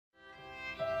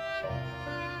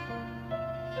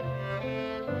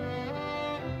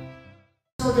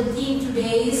So the theme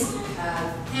today is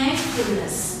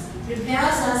thankfulness.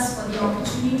 Prepares us for the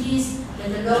opportunities that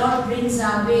the Lord brings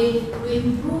our way to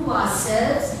improve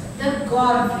ourselves the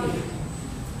God way.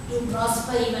 To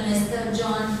prosper, even as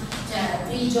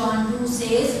 3 John 2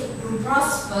 says, to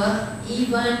prosper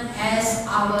even as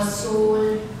our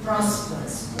soul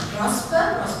prospers. To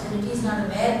prosperity is not a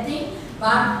bad thing,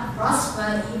 but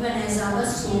prosper even as our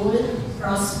soul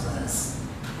prospers.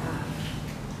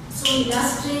 To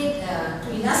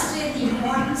illustrate the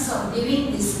importance of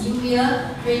living this new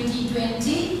year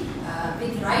 2020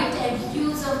 with right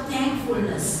attitudes of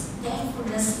thankfulness.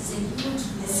 Thankfulness is a huge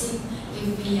blessing if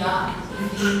we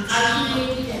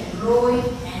cultivate it and grow it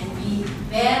and we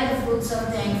bear the fruits of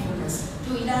thankfulness.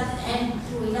 To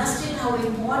illustrate how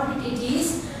important it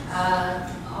is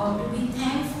to be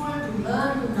thankful, to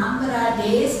learn to number our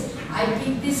days, I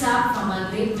picked this up from a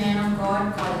great man of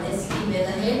God called Leslie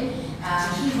Weatherhead.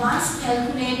 He once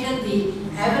calculated the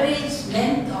average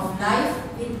length of life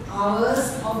with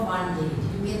hours of one day.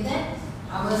 Did you get that?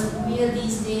 Hours, we are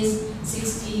these days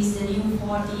 60s, the new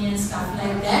 40 and stuff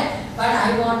like that. But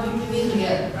I want you to be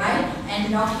real, right?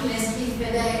 And Dr. Leslie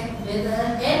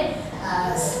Weatherhead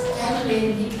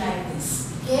calculated it like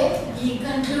this. Okay? He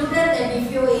concluded that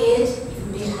if your age, if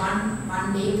you take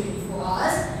one day, 24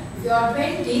 hours, if you are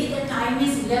 20, the time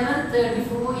is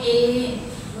 11:34 a.m.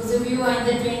 Those of you are in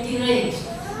the 20 range. If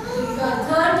you are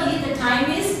 30, the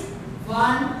time is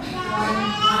 1:1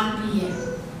 p.m.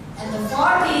 And the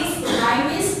 40s, the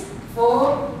time is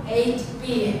 4:08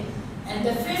 p.m. And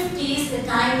the 50s, the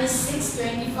time is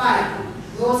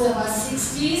 6:25. Those of us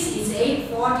 60s is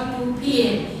 8:42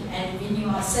 p.m. And when you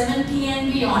are 70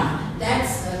 and beyond,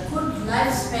 that's a good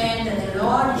lifespan that the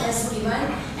Lord has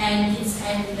given, and it's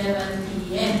at 11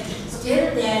 p.m.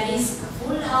 Still, there is a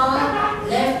full hour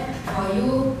left for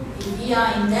you, if we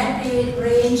are in that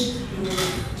range,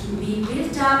 to be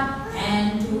built up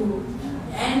and to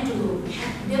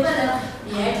develop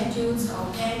the attitudes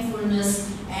of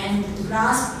thankfulness and to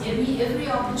grasp every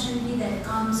opportunity that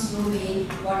comes your way,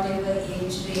 whatever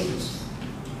age range.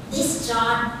 This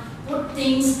chart put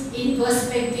things in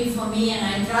perspective for me, and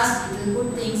I trust it will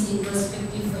put things in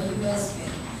perspective for you as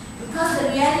well. Because the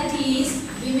reality is,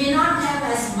 we may not have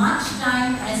as much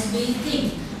time as we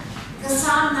think. Because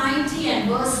Psalm 90 and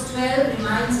verse 12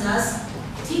 reminds us,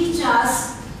 teach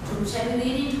us to, shall we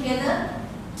read it together?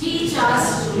 Teach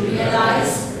us to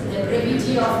realize the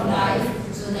brevity of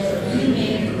life so that we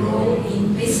may grow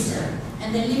in wisdom.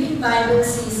 And the Living Bible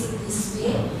says it this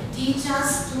way, teach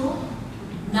us to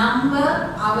number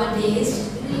our days.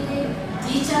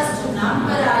 Teach us to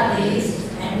number our days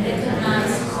and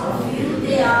recognize how few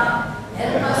they are.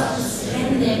 Help us to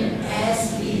spend them as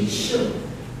we should.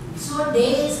 So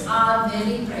days are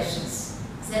very precious.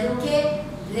 Is that okay?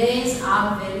 Days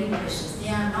are very precious. They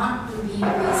are not to be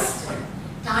wasted.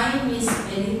 Time is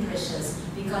very precious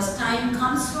because time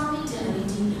comes from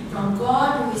eternity, from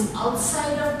God who is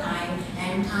outside of time,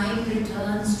 and time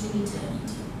returns to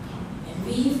eternity. And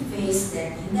we face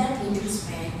that, in that little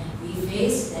span, we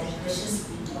face that precious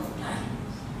bit of time.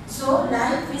 So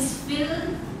life is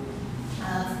filled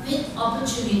with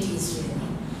opportunities really.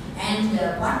 And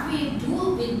what we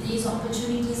do with these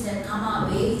opportunities that come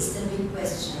our way is the big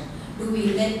question. Do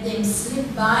we let them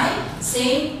slip by,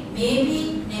 saying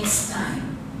maybe next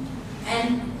time?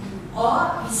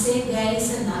 Or we say there is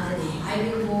another day, I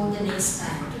will go the next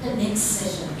time, to the next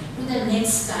session, to the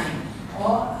next time.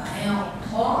 Or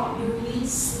do we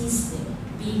seize them?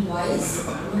 Being wise,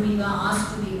 we were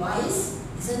asked to be wise,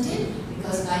 isn't it?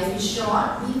 Because life is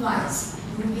short, be wise.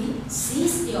 Do we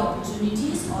seize the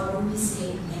opportunities or do we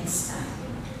say next time?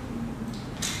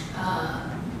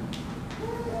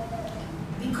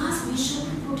 Because we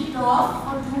shouldn't put it off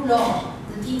for too long.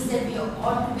 The things that we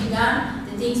ought to be done,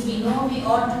 the things we know we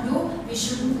ought to do, we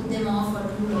shouldn't put them off for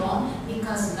too long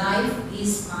because life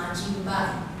is marching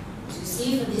by. As you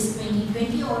see, for this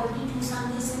 2020, already 2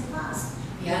 Sundays have passed.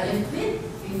 We are left with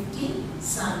 50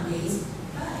 Sundays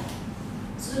by.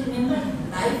 So remember,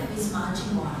 life is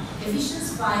marching on.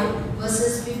 Ephesians 5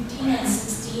 verses 15 and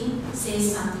 16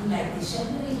 says something like this. Shall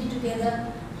we read it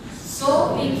together?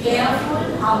 So be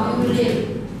careful how you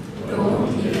live.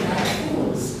 Don't live like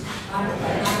fools, but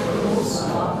like those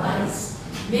who are wise.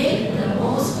 Make the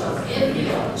most of every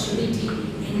opportunity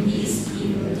in these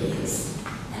evil days.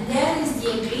 And there is the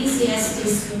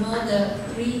Ecclesiastes, you know, the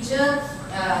preacher,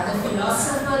 the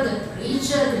philosopher, the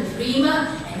preacher, the dreamer,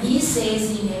 and he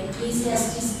says in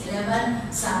Ecclesiastes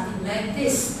 11 something like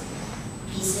this.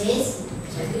 He says,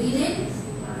 shall we read it?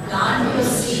 Plant your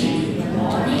seed in the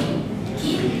morning,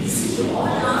 keep busy all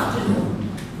afternoon,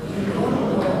 for you don't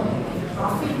know if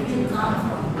profit will come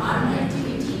from one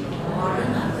activity or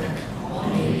another.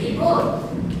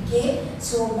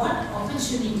 So what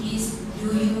opportunities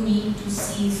do you need to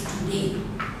seize today?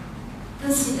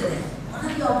 Consider that. What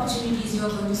are the opportunities you are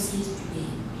going to seize today?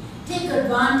 Take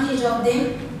advantage of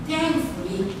them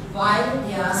thankfully while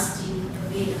they are still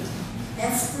available.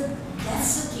 That's the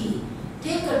key.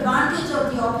 Take advantage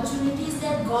of the opportunities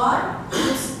that God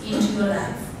puts into your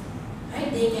life. Right?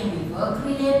 They can be work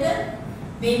related,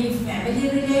 maybe family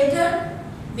related,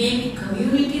 maybe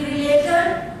community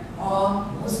related, or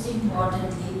most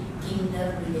importantly,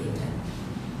 kingdom related.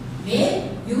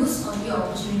 Make use of the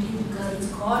opportunity because it's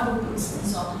God who puts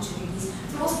these opportunities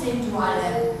close into our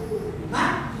life.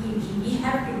 But we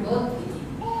have to work with Him,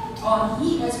 or He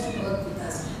has to work with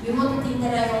us. You know the thing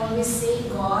that I always say,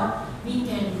 God, we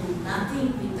can do nothing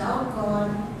without God,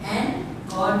 and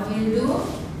God will do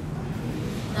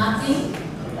nothing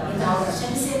without us.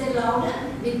 Shall we say that louder?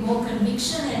 With more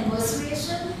conviction and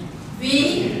persuasion? We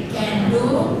can do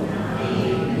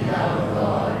nothing without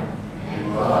God, and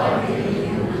God will do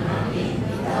nothing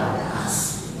without us.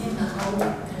 Remember how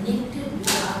connected we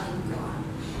are with God.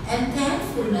 And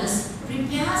thankfulness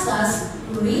prepares us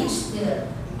to reach the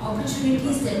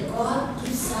opportunities that God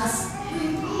gives us to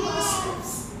improve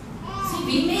ourselves. See,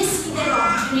 we may see that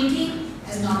opportunity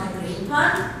as not a great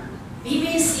one. We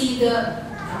may see the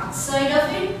dark side of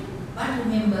it, but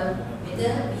remember,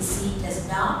 whether we see it as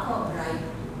dark or bright,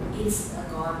 it's a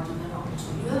God-given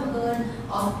opportunity. You have heard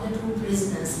of the two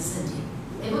prisoners, isn't it?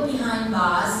 They were behind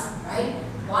bars, right?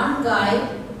 One guy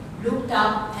looked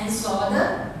up and saw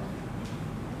the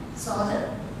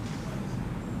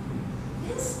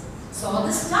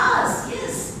stars.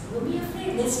 Yes, don't be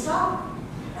afraid, let's talk.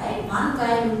 Right? One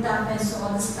guy looked up and saw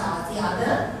the stars. The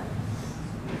other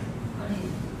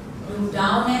looked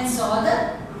down and saw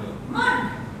the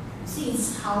mud. See,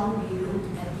 it's how we look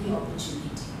at the opportunity.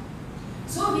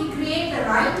 So we create the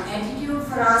right attitude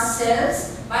for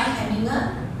ourselves by having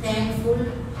a thankful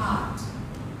heart.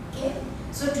 Okay?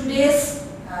 So today's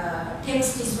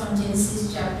text is from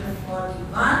Genesis chapter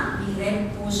 41. We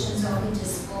read portions of it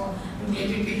just to make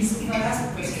it easy for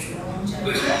us because it's a long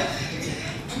chapter.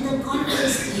 And the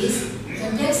context is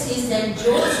that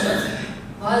Joseph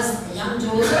was the young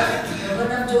Joseph. You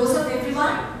heard of Joseph,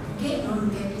 everyone? Okay, don't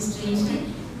get me strangely.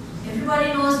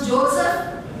 Everybody knows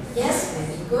Joseph? Yes,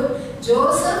 very good.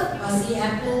 Joseph was the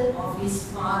apple of his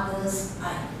father's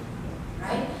eye.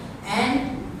 Right?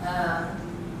 And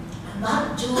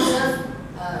but Joseph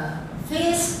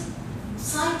faced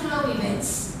cycle of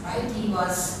events. Right? He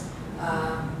was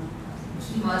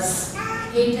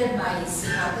hated by his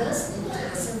brothers. They were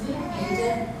jealous of him,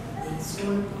 hated. They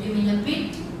put him in a pit,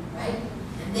 right?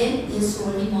 And then they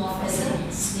sold him off as a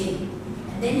slave.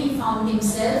 And then he found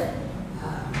himself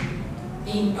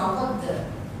being top of the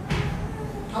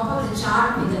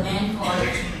chart with a man called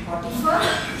Potiphar,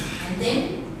 and then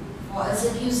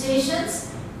false accusations,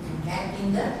 and back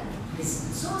in the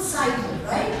prison. So cycle,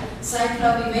 right? Cycle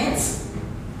of events.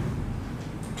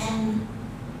 And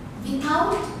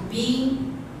without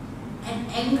being an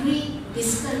angry,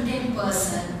 discontent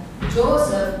person,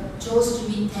 Joseph chose to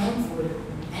be thankful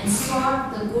and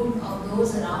sought the good of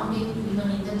those around him even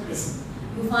in the prison.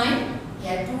 You find he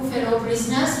had two fellow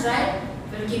prisoners, right?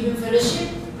 To keep him fellowship,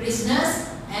 prisoners,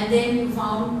 and then you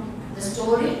found the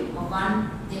story of one,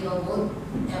 there were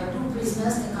two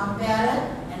prisoners, the cupbearer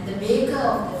and the baker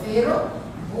of the Pharaoh.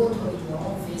 Both were with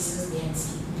long faces, they had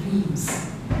seen dreams.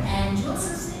 And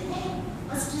Joseph said, hey,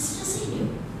 what's distressing you?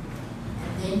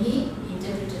 And then he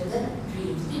interpreted the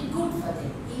dreams, did good for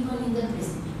them, even in the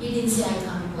prison. He didn't say, I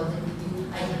can't bother with you,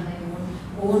 I have my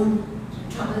own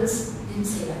troubles. He didn't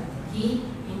say like that. He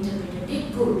interpreted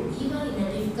it good, even in a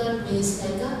difficult place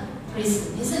like a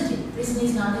prison, isn't it? Prison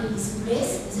is not an easy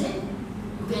place, is it?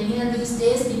 You can hear these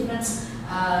days different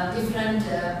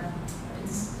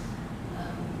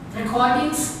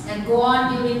recordings that go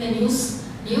on during the news.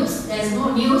 There's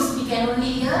no news, we can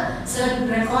only hear certain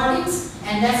recordings,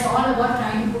 and that's all about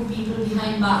trying to put people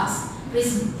behind bars.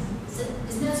 Prison.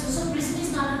 Isn't that so? So prison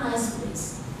is not a nice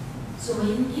place. So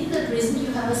in the prison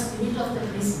you have a spirit of the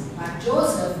prison. But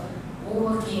Joseph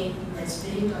overcame that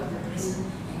spirit of the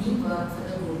prison and he worked for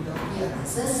the good of the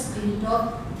others. A spirit of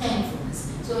thankfulness.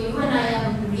 So you and I are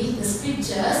going to read the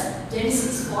scriptures.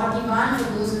 Genesis 41, for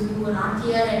those of you who are not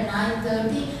here at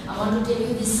 9:30, I want to tell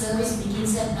you this service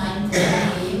begins at 9:30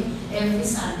 a.m. every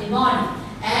Sunday morning.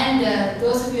 And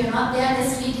those of you who are not there,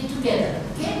 let's read it together.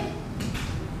 Okay?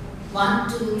 1,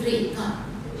 2, 3, come.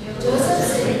 Joseph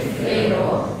said to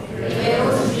Pharaoh,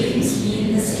 Pharaoh's dreams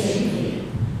mean the same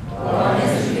thing. God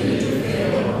has revealed to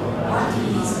Pharaoh what he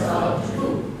is about to do.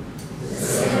 The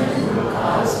 7 good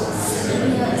cows are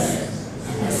 7 years,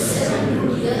 and the 7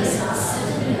 good years are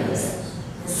 7 years.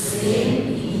 The same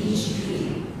in each dream.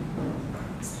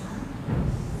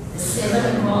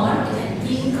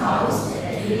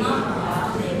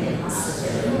 after them must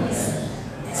rise,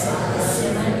 as are the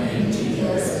 7 empty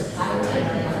years lighted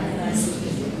by the east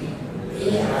wind.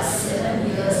 They are 7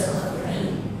 years of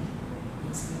rain.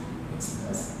 Next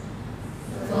verse.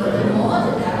 Furthermore,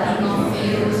 the doubting of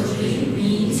Pharaoh's dream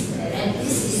means that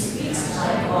this is fixed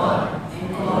by God, and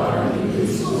God will do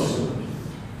so.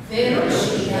 Pharaoh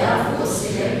should therefore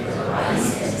select the wise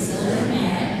and discerning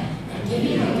man and give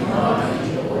him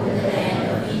authority over the land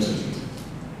of Egypt.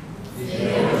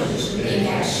 Pharaoh should take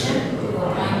action to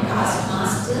appoint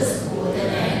taskmasters over the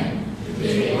land to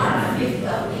take 1/5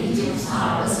 of Egypt's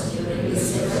harvest during the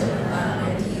 7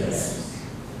 abundant years.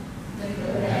 The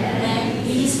land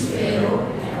pleased Pharaoh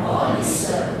and all his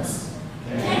servants.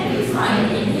 Can we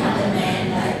find any other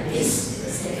man like this?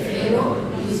 Said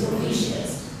Pharaoh to his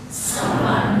officials,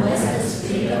 someone who has the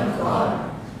Spirit of God.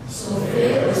 So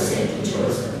Pharaoh said to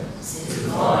Joseph, since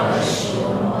God has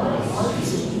shown all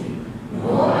his doing, no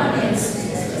one else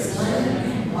is as discerning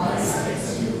and wise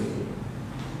as you.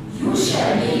 You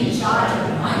shall be in charge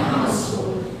of my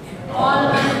household, and all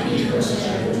my people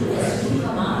shall do as you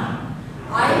command.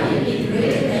 I will be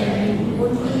greater than you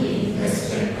only in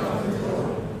respect of the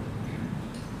throne.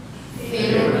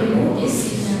 Pharaoh removed his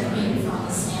signet ring from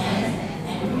his hand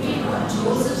and put it on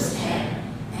Joseph's hand,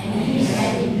 and he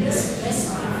had him dressed in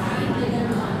fine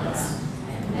linen garments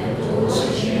and put a gold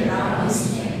chain around his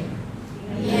neck.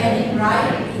 He had him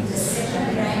ride in the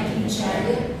second rank in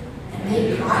chariot, and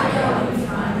they cried out in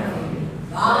front of him,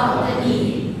 bow the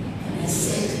knee, and he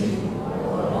set him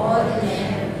over all the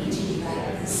land of Egypt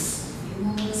like this. A few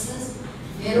more verses.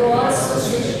 Pharaoh also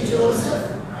said to Joseph,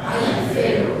 I am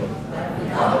Pharaoh, but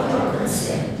without your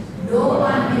consent, no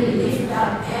one will lift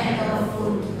up hand or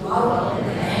foot to go out of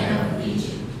the land of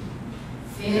Egypt.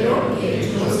 Pharaoh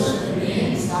gave Joseph the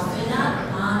name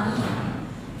Zaphenath-Paneah,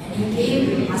 and he gave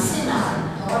him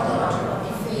Asenath, daughter of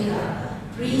Potiphar,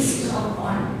 priest of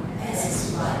On, as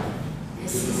his wife.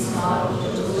 This is how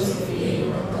Joseph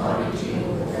gained authority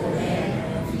over the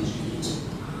land of Egypt.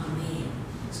 Amen.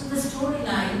 So the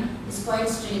storyline is quite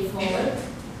straightforward.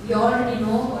 We already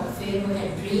know what Pharaoh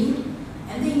had dreamed,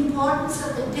 and the importance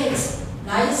of the text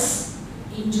lies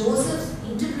in Joseph's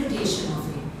interpretation of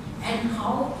it and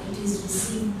how it is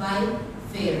received by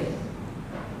Pharaoh.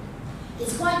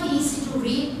 It's quite easy to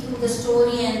read through the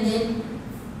story and then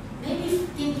maybe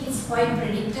think it's quite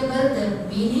predictable, the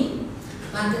meaning,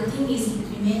 but the thing is it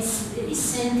remains very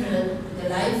central to the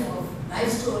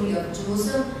life story of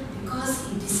Joseph,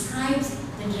 because it describes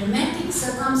the dramatic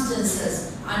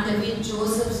circumstances under which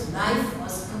Joseph's life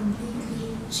was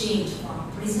completely changed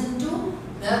from prison to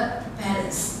the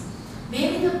palace.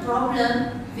 Maybe the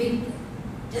problem with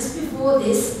just before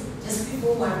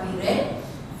what we read,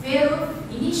 Pharaoh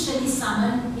initially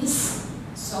summoned his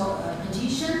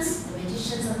magicians, the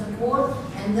magicians of the court,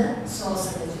 and the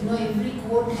sorcerers. You know, every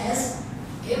court has,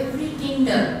 every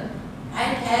kingdom,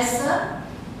 right, has a,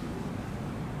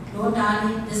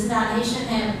 doesn't our nation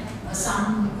have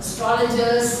some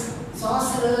astrologers,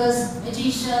 sorcerers,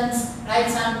 magicians,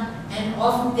 right, and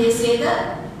often they say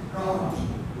the wrong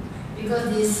thing because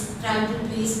they try to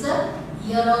please the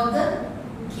ear of the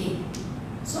king.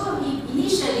 So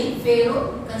initially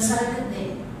Pharaoh consulted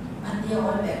them, but they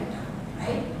all backed down,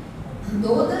 right?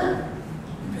 Though the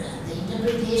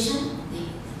interpretation,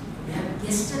 they have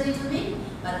guessed a little bit,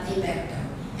 but they backed down.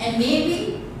 And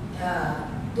maybe,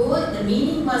 though the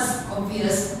meaning was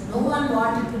obvious, no one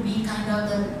wanted to be kind of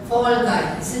the fall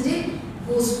guy, isn't it?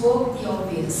 Who spoke the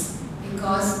obvious,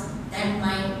 because that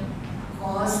might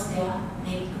cause their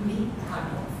neck to be cut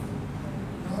off.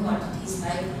 You know what it is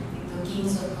like with the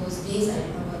kings of those days. I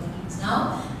don't know about the kings now,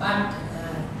 but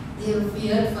they were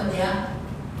feared for their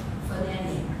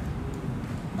neck.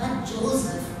 But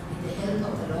Joseph, with the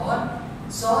help of the Lord,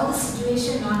 saw the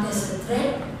situation not as a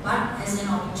threat, but as an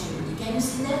opportunity. Can you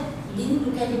see that? He didn't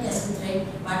look at it as a threat,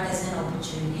 but as an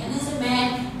opportunity. And as a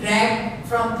man dragged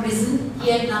from prison,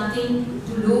 he had nothing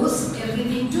to lose,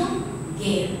 everything to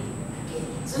gain. Okay.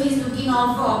 So he's looking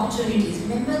out for opportunities.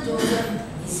 Remember, Joseph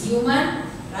is human,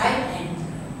 right? And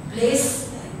if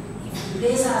we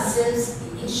place ourselves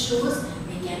in his shoes,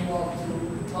 we can walk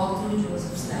through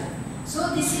Joseph's life.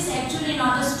 So this is actually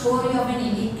not a story of an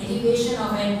elevation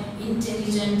of an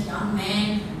intelligent young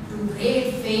man to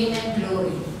great fame and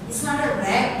glory. It's not a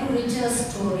rag to riches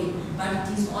story, but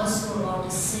it is also about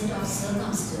a set of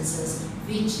circumstances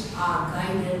which are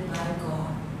guided by God.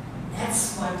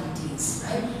 That's what it is,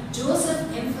 right?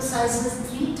 Joseph emphasizes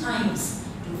 3 times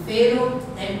to Pharaoh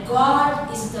that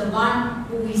God is the one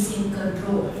who is in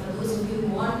control. For those of you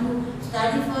who want to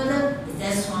study further,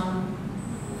 that's from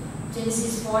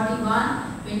Genesis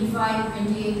 41, 25,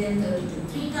 28 and 32.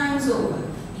 3 times over.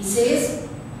 He says,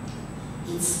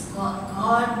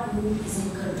 God who is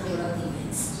in control of the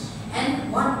events.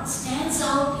 And what stands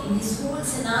out in this whole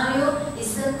scenario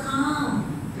is the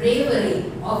calm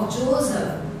bravery of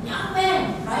Joseph, young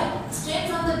man, right, straight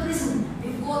from the prison,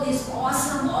 before this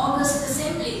awesome August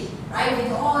assembly, right,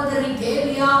 with all the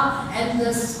regalia and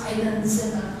the silence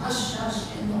and the hush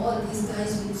hush and all these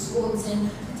guys with swords, and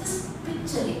just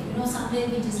picture it.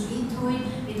 Sometimes we just read through it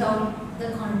without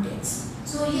the context.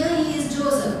 So here he is,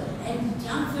 Joseph, and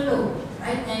young fellow,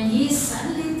 right, and he is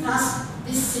suddenly thrust,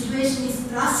 this situation is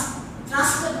thrust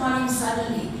upon him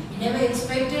suddenly. He never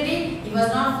expected it, he was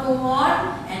not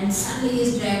forewarned, and suddenly he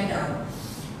is dragged out.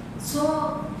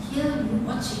 So here you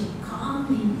watch him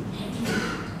calmly handling it,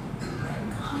 right,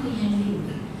 calmly handling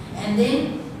it. And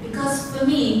then, because for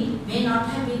me, may not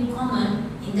have been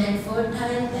common in that fertile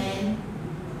land,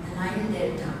 the Nile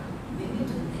Delta. Maybe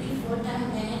it's a very fertile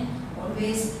land,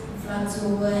 always floods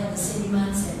over and the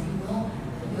sediments, and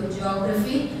your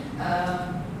geography.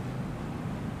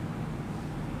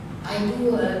 I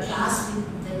do a class with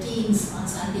the teens on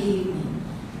Sunday evening,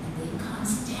 and they can't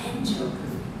stand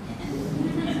geography.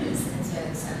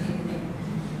 That's Sunday evening.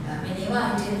 Whenever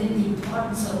I tell them the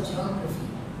importance of geography,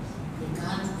 they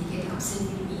get upset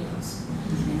with me also,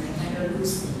 and I kind of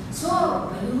lose them. So,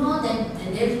 that the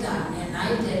delta, the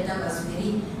Nile Delta was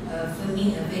very, for me,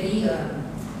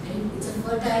 it's a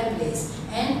fertile place.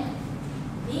 And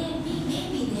maybe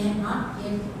they had not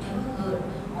yet ever heard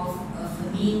of a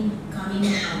famine coming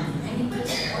upon them. And it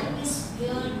was always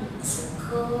feared as a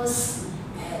curse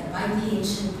by the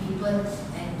ancient people,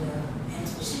 and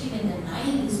especially when the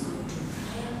Nile is going to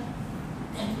dry up,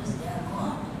 that was their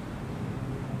God.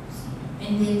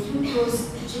 When they threw those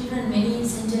children many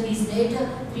centuries later,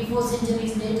 3-4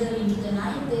 centuries later, into the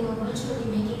Nile, they were virtually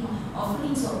making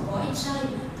offerings of boy child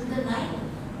to the Nile,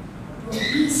 to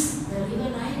appease the river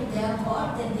Nile, their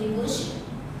God that they worship.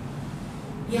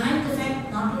 Behind the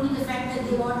fact, not only the fact that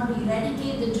they wanted to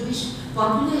eradicate the Jewish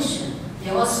population, they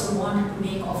also wanted to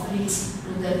make offerings to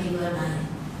the river Nile.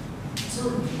 So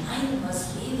the Nile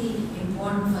was really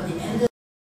important for the elders.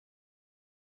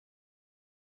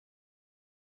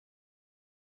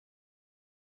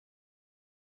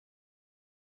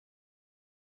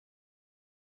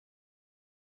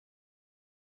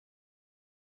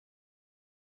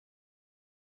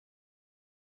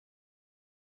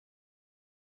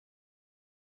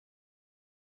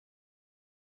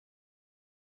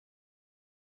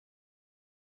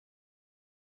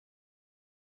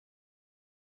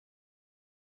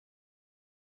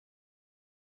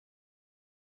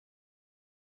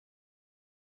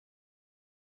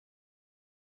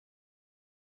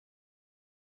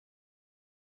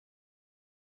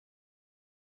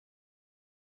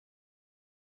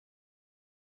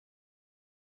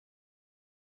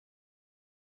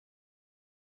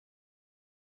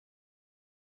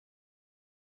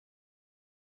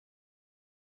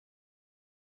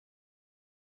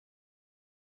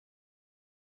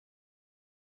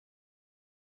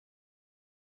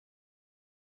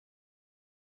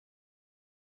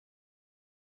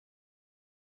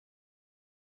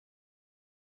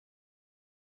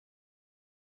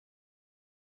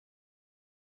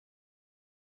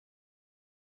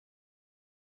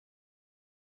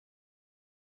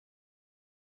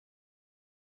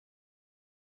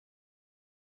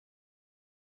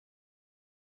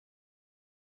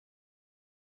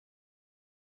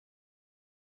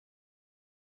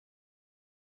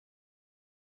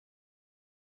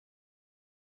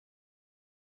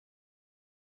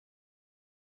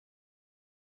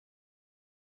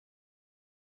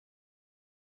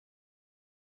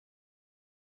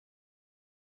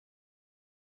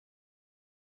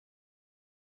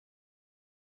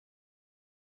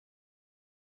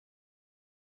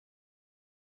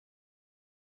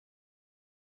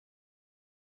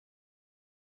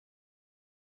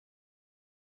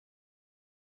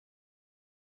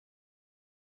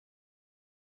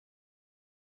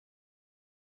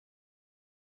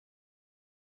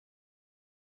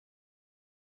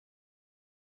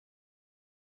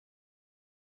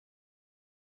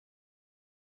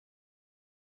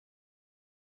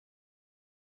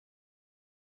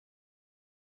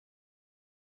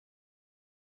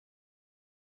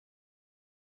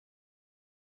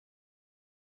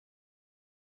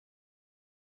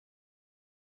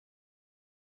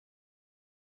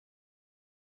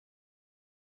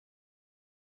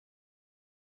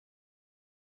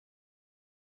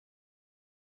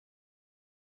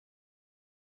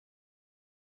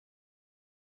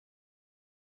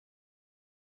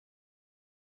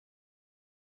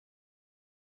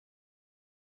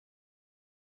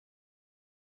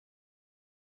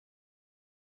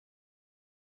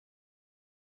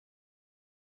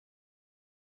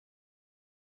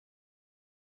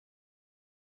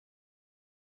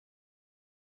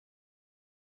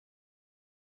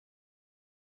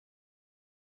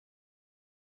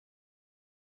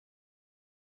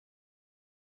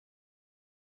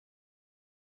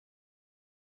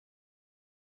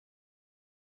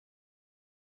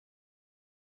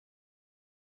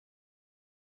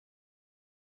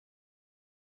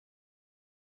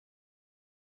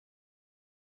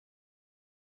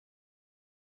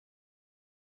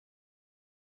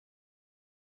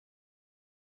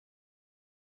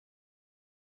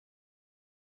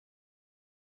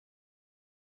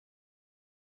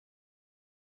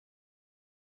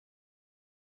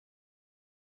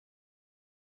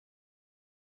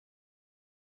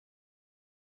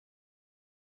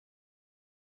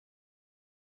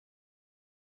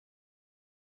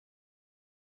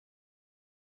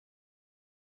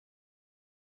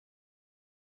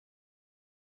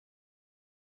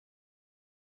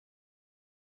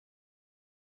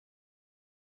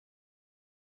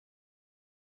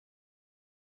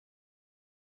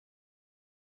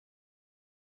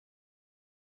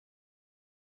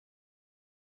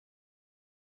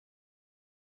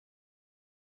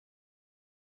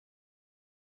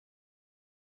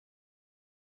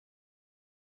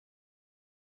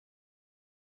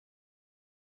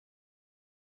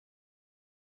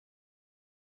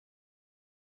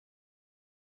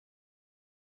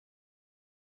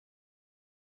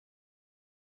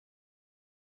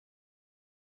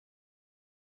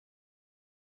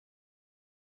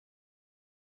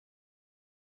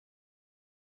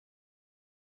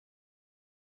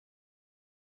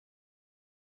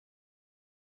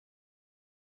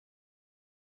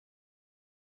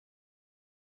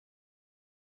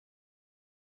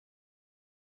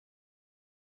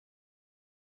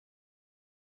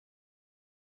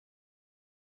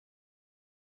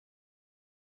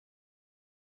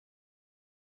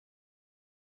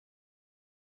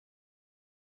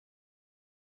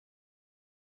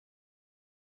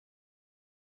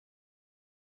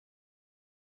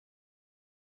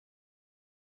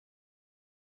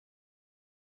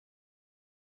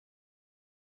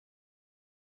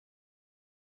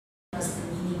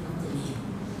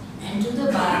 to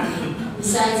the bargain.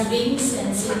 Besides rings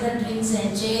and signet rings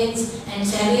and chains and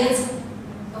chariots,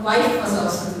 a wife was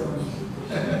also thrown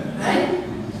in. Right?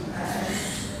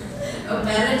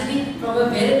 Apparently, from a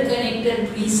well-connected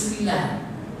priestly line,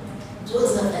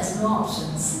 Joseph has no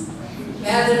options.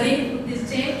 Where the ring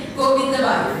is chain, go with the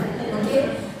wife.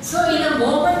 Okay? So in a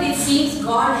moment it seems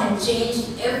God had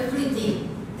changed everything.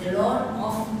 The Lord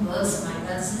often works, my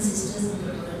brothers and sisters, in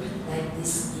the world like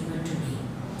this even today.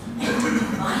 And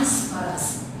advice for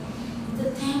us, with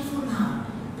a thankful heart,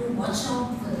 to watch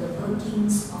out for the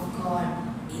workings of God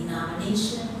in our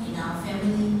nation, in our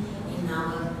family, in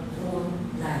our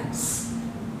own lives.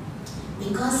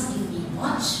 Because if we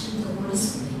watch with the Holy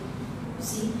Spirit, you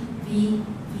see, we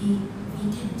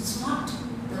can spot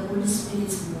the Holy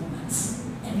Spirit's movements,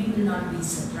 and we will not be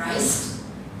surprised,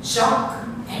 shocked,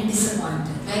 and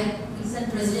disappointed. Like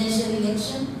recent presidential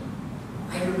election,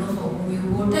 I don't know for whom you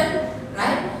voted,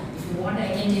 right? If you want, I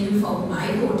can tell you for whom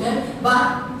I voted,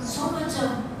 but so much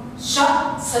of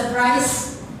shock,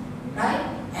 surprise,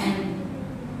 right? And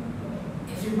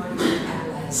everybody was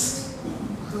paralyzed,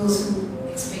 those who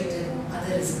expected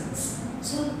other results.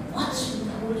 So watch with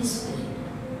the Holy Spirit,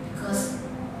 because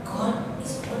God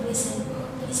is always at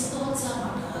work. His thoughts are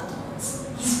not our thoughts.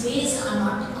 His ways are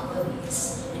not our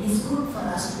ways. And it's good for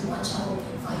us to watch out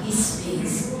for His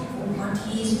ways, for what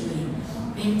He is doing,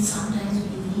 when sometimes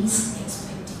we least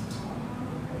expect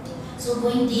it. So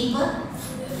going deeper,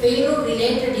 Pharaoh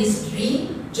related his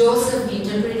dream, Joseph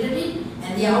interpreted it,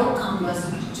 and the outcome was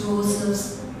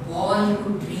Joseph's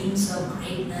boyhood dreams of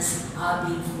greatness are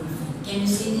being fulfilled. Can you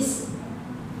see this?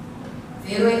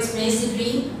 Pharaoh explains the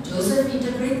dream, Joseph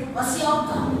interprets. What's the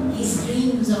outcome? His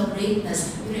dreams of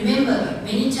greatness. You remember,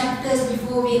 many chapters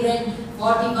before we read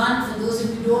 41, for those of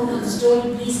you who don't know the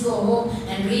story, please go home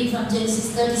and read from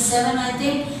Genesis 37, I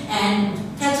think,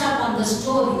 and catch up on the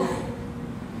storyline.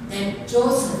 That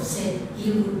Joseph said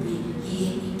he would be,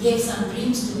 he gave some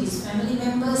dreams to his family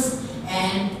members,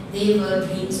 and they were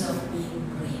dreams of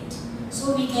being great.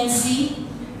 So we can see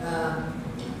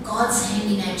God's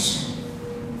hand in action.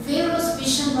 Pharaoh's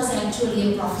vision was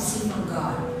actually a prophecy from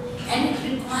God, and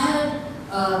it required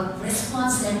a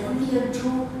response that only a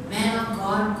true man of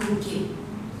God could give,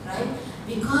 right?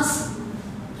 Because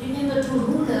remember, true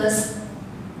rulers,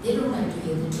 they don't like to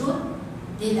hear the truth,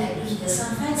 they like to hear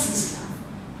some fancy stuff.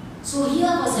 So here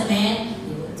was a man,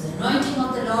 the anointing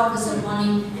of the Lord was upon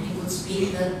him, and he could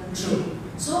speak the truth.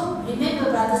 So remember,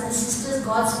 brothers and sisters,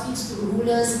 God speaks to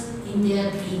rulers in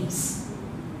their dreams.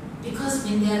 Because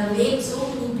when they are awake, so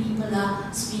many people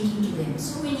are speaking to them,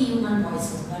 so many human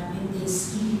voices, but when they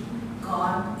sleep,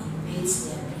 God invades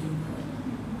their dream world.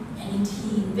 And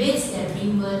He invades their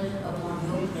dream world upon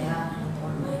your prayer and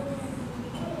upon my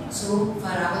prayer. So for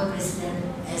our president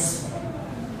as well.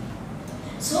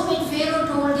 So when Pharaoh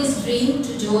told his dream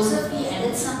to Joseph, he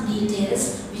added some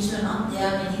details which were not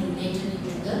there when he related it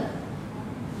to the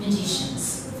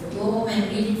magicians. If you go home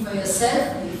and read it for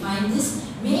yourself, you will find this.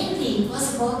 Mainly, it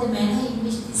was about the manner in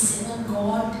which the 7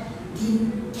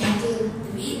 god-kin cattle,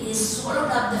 the way they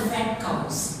swallowed up the fat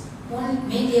cows.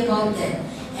 Mainly about that.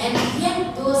 And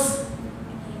yet those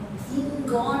thin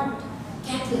god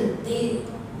cattle, they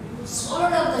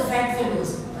swallowed up the fat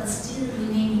fellows, but still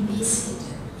remained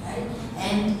emaciated, right?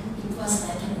 And it was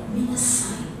like an ominous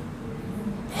sign.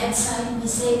 Bad sign, we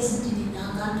say, isn't it, in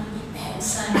our country? Bad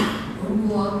sign. Don't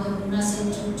go out the Muna say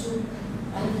choo-choo.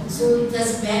 Right? So it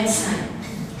was bad sign.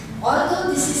 Although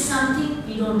this is something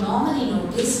we don't normally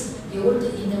notice, in the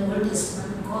Old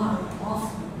Testament, God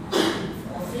often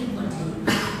or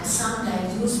frequently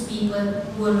sometimes used people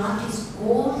who are not His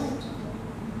own,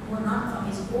 who are not from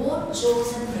His own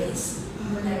chosen race.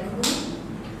 People like who?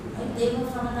 Right? They were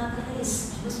from another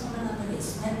race. He was from another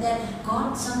race. And that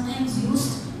God sometimes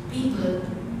used people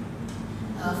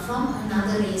from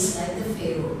another race like the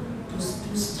Pharaoh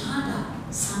to start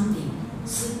up something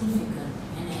significant,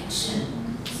 an action.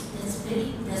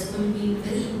 That's going to be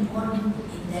very important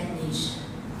in that nation.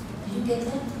 Did you get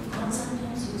that? God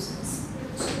sometimes uses us.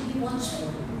 So be watchful.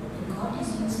 When God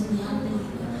is using the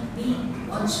unbeliever, be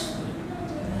watchful.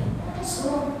 Right?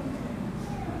 So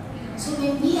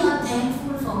when we are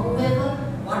thankful for whoever,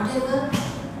 whatever,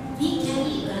 we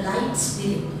carry a light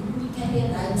spirit. We carry a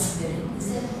light spirit.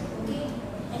 Is that okay?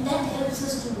 And that helps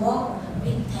us to walk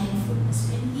with thankfulness.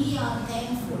 When we are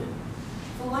thankful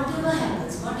for whatever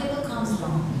happens, whatever comes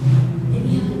wrong, when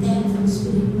we have a thankful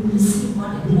spirit, we receive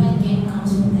whatever I get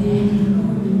comes from the hand of the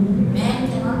Lord. Man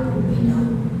cannot put me down.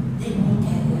 Then we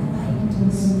carry a light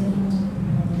spirit.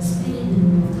 The spirit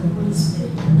of the Holy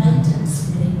Spirit, a lightened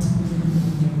spirit.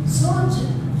 So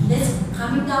let's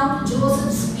coming down to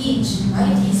Joseph's speech,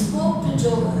 right? He spoke to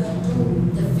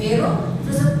to the Pharaoh. It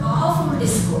was a powerful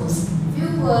discourse.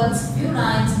 Few words, few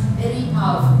lines, very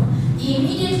powerful. He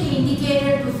immediately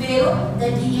indicated to Pharaoh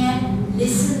that he had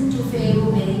listened to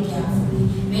Pharaoh very carefully.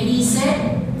 When he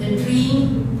said the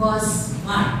dream was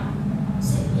one.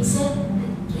 He said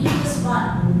the dream was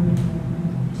one.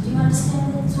 Did you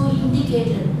understand that? So he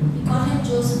indicated, he caught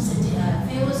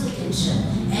Pharaoh's attention.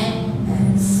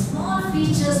 And small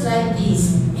features like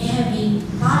these may have been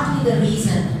partly the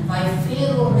reason why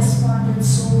Pharaoh responded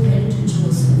so well to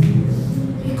Joseph.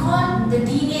 Recall the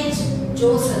teenage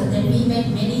Joseph that we met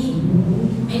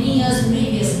many years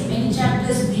previously, many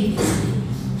chapters previously.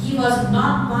 He was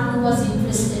not one who was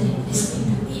interested in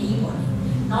listening to anybody,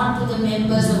 not to the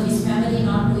members of his family,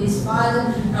 not to his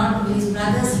father, not to his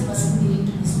brothers. He wasn't willing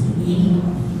to listen to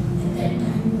anybody at that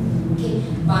time. Okay,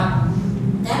 but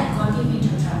that got him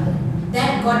into trouble.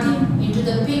 That got him into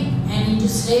the pit and into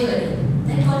slavery.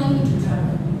 That got him into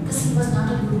trouble because he was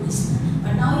not a good listener.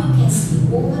 But now you can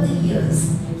see over the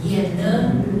years, he had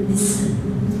learned to listen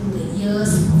through the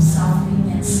years of suffering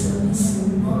and service.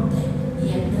 Note that he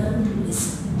had learned to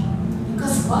listen.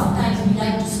 Because oftentimes we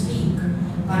like to speak,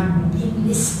 but being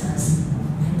listeners,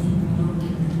 I think we don't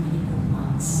get very good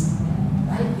marks.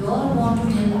 Right? We all want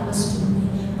to tell our story,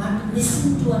 but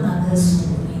listen to another's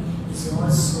story is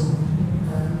also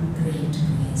a great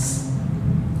grace.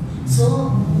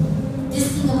 So, this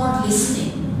thing about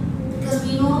listening, because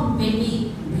we know when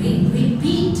we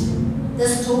repeat the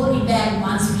story back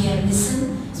once we have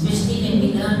listened, especially when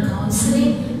we learn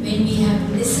counseling, when we have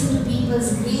to listen to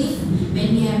people's grief,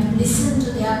 when we have to listen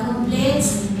to their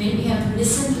complaints, when we have to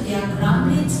listen to their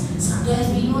grumblings, sometimes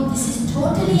we know this is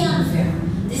totally unfair,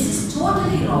 this is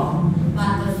totally wrong.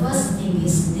 But the first thing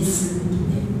is listen to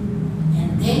them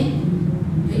and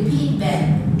then repeat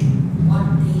back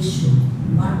what they should,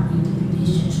 what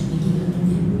interpretation should be given to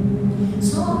them.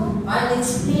 So while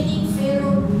explaining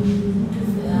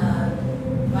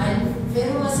while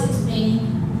Pharaoh was explaining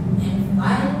and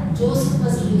while Joseph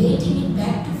was relating it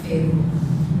back to Pharaoh,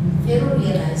 Pharaoh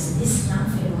realized this young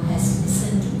fellow has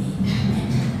listened to me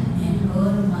and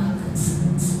heard my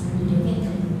concerns. Did you get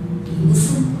that? He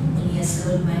listened and he has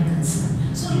heard my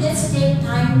concern. So let's take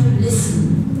time to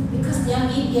listen because there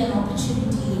may be an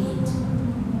opportunity in it.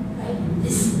 Right?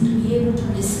 Listen, to be able to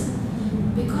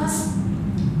listen. Because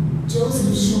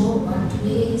Joseph showed what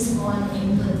today is called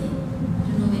empathy. I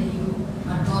don't know whether you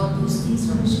are taught those things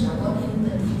from Shila, about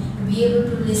empathy. To be able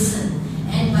to listen.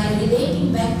 And by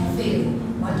relating back to Pharaoh,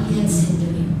 what he had said to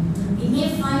him. We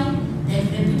may find that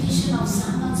repetition of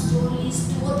someone's story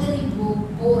is totally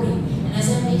boring and as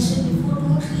I mentioned before,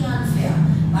 totally unfair,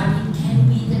 but it can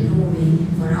be the doorway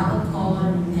for our call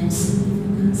and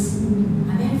significance.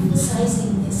 I'm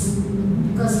emphasizing this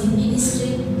because in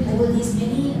ministry over these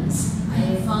many years, I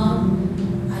have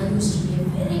found I used to be a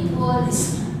very poor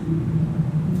listener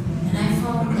and I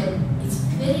found that it's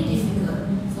very difficult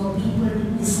for people to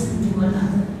listen to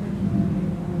another.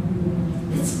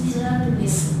 Let's learn to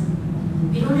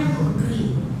listen. We don't have to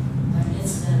agree, but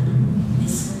let's learn to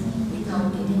listen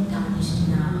without getting tarnished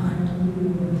in our heart.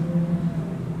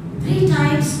 3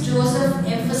 times Joseph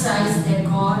emphasized that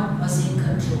God was in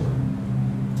control.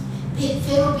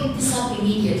 Pharaoh picked this up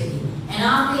immediately. And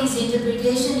after his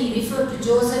interpretation, he referred to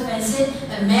Joseph and said,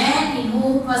 a man in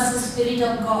whom was the Spirit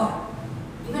of God.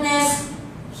 Even as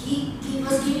he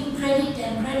was giving credit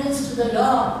and credence to the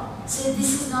Lord, said,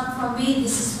 this is not from me,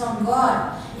 this is from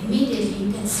God. Immediately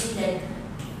you can see that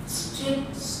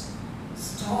strict,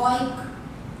 stoic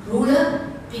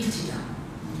ruler picked it up.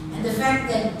 And the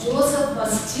fact that Joseph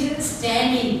was still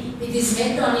standing with his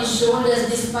head on his shoulders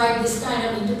despite this kind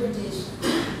of interpretation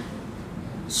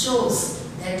shows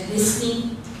that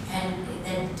listening and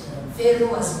that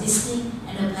Pharaoh was listening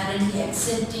and apparently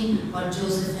accepting what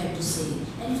Joseph had to say.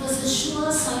 And it was a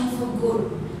sure sign for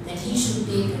good that he should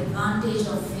take advantage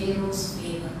of Pharaoh's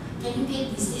favor. Can you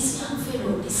get this? This young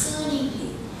Pharaoh,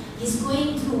 discerningly, is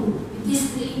going through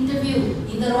this interview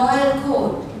in the royal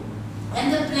court.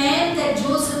 And the plan that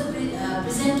Joseph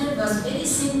presented was very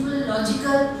simple,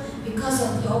 logical, because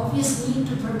of the obvious need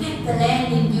to protect the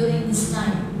land during this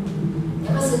time.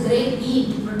 There was a great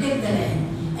need to protect the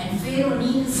land. And Pharaoh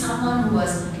needed someone who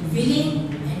was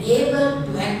willing and able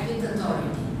to act with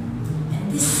authority.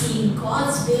 And this seemed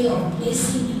God's way of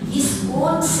placing his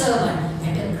own servant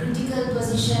at a critical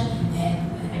position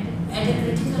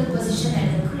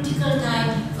at a critical time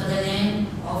for the land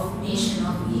of nation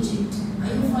of Egypt.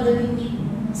 Are you following me?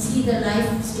 See the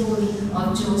life story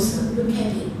of Joseph. Look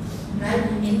at it. Right?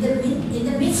 In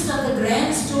the midst of the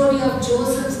grand story of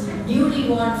Joseph's newly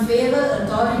won favor,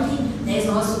 authority, there is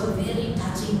also a very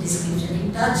touching description.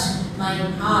 It touched my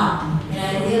heart when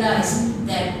I realized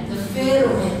that the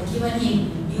Pharaoh had given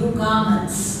him new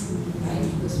garments. Right?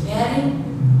 He was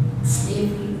wearing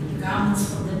slave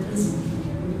garments from the prison.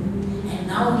 And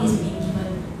now he is being given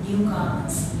new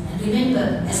garments. And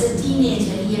remember, as a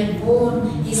teenager, he had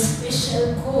worn his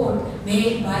special coat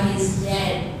made by his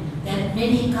dad. That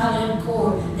many-colored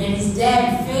coat that his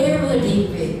dad favored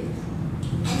him with.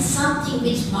 And something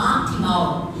which marked him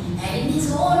out. And in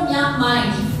his own young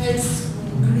mind, he felt so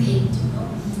great,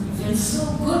 He felt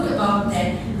so good about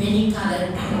that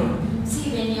many-colored coat. See,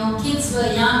 when your kids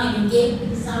were young and you gave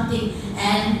them something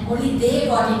and only they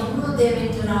got it, they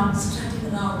went around,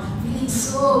 strutting around, feeling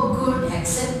so good,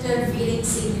 accepted, feeling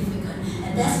significant.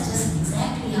 And that's just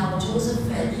exactly how Joseph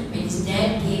felt when his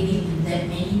dad gave him that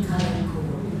many-colored coat.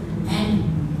 And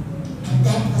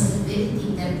that was the very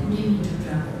thing that put him into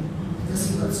trouble. Because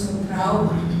he got so proud,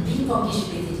 peacockish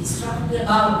with it. He strutted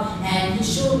about and he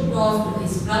showed it off to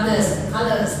his brothers, the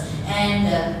colors. And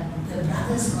the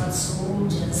brothers got so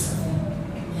jealous of him.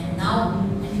 And now,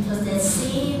 it was that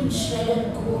same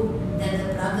shredded coat that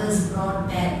the brothers brought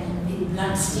back with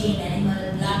blood-stained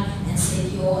animal blood and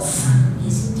said, your son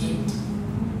is dead.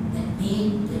 That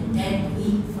made the dad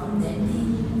weep from that day.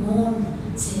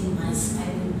 Mourn, saying,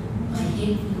 my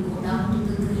head will go down to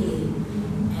the grave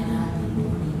and I'll be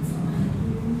mourning for my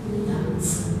young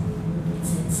son.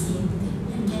 It's that same thing.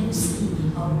 And can you see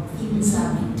how things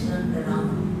are being turned around?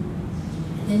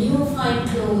 And the new fine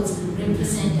clothes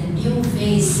represent a new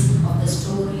phase of the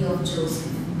story of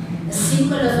Joseph. A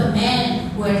symbol of a man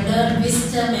who had learned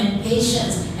wisdom and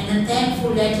patience and a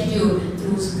thankful attitude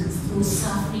through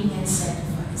suffering and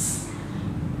sacrifice.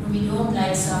 We don't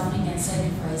like suffering and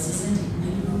sacrifice, isn't it? I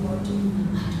don't know what to do.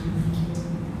 I don't like it.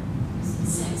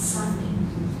 It's like suffering,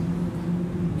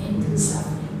 mental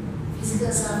suffering,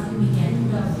 physical suffering we can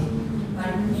put up with,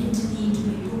 but mentally to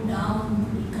be put down,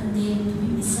 to be condemned, to be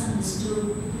misunderstood,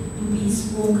 to be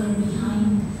spoken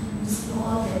behind, it's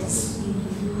all that is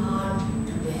really hard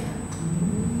to bear.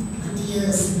 But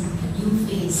here's a new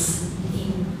phase in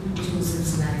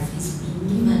Joseph's life. He's being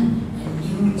given a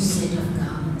new set of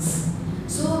garments.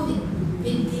 So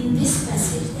within this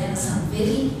passage, there are some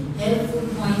very helpful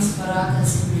points for our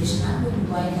consideration. I'm going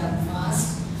to wind up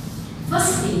fast.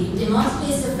 Firstly, it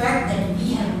demonstrates the fact that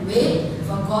we have to wait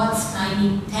for God's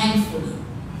timing thankfully.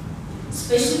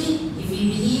 Especially if we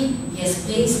believe He has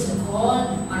placed a call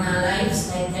on our lives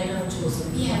like that of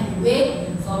Joseph. We have to wait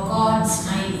for God's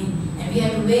timing. And we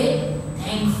have to wait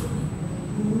thankfully.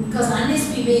 Because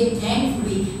unless we wait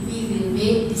thankfully, we will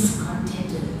wait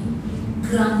discontentedly,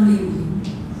 grumbling,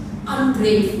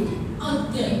 ungrateful,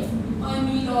 unthankful. Why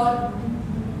me, Lord?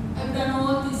 I've done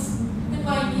all this. Then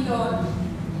why me, Lord?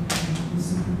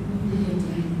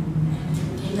 And it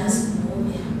will get us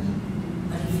nowhere.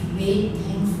 But if we wait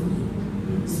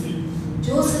thankfully, see,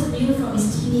 Joseph knew from his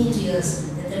teenage years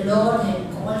that the Lord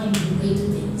had called him to greater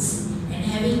things. And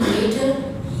having waited,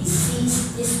 he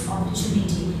seized this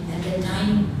opportunity at the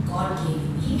time God gave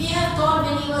him. He may have thought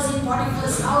when he was in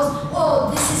Potiphar's house,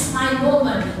 oh, this is my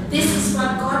moment. This is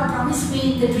what God promised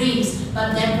me in the dreams.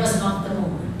 But that was not the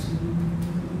moment.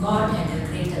 God had a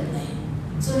greater plan.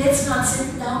 So let's not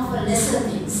settle down for lesser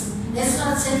things. Let's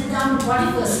not settle down to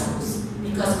Potiphar's house.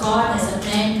 Because God has a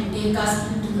plan to take us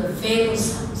to the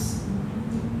Pharaoh's house.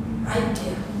 Right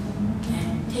there.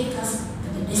 And take us to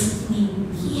the destiny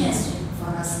He has written for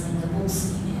us in the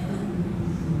books in heaven.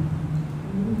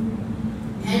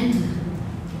 And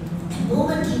the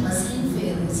moment he was in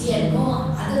Pharaoh's, he had no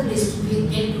other place to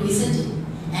get to, isn't it?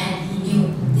 And he knew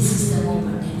this is the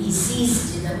moment. And he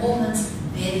seized the moments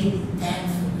very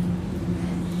thankfully.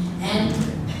 And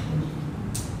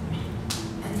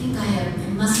I think I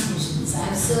must mention this. I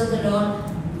have served the Lord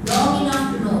long enough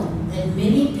to know that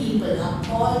many people are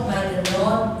called by the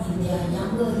Lord in their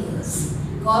younger years.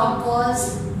 God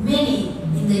calls many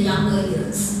in the younger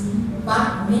years.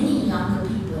 But many younger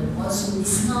people also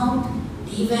discount,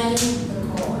 devalue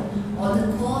the call, or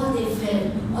the call they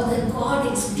felt, or the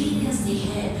God experience they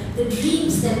had, the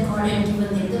dreams that God had given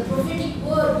them, the prophetic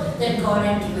word that God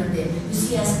had given them. You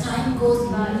see, as time goes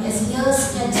by, as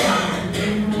years catch up, you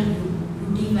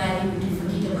devalue it, you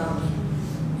forget about it.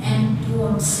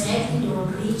 And sadly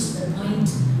don't reach the point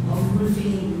of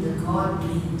fulfilling the God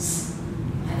dreams.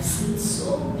 I've seen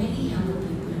so many younger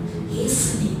people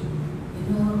hastening,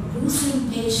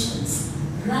 losing patience,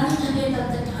 running ahead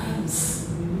of the times,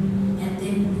 and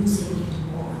then losing it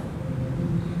all.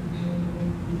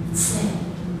 It's sad.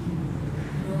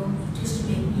 It used to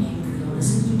make me angry,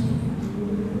 honestly to tell you.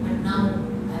 But now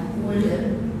I'm older.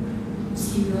 You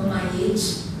see, my age.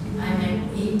 I'm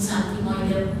at 8 something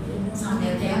or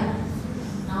somewhere there.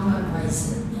 Now I'm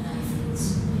wiser, and I feel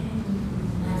so bad.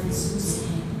 And I feel so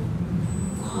sad.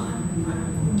 God,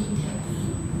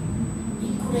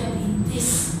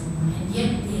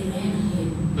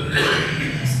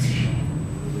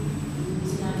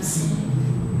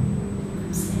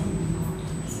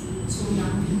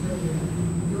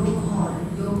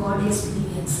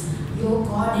 experience, your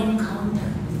God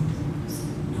encounter,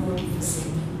 don't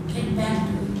forsake it. Get back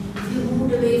to it. If you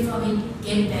moved away from it,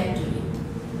 get back to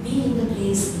it. Be in the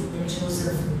place that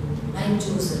Joseph, like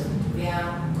Joseph, where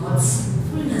God's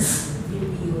fullness will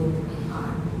be your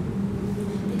heart.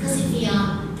 Because if we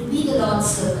are to be the Lord's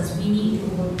servants, we need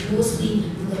to hold closely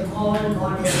to the call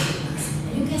God has given us.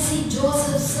 And you can see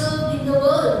Joseph served in the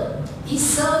world. He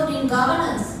served in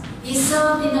governance. He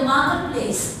served in the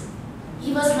marketplace.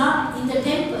 He was not in the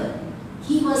temple.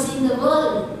 He was in the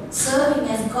world, serving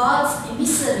as God's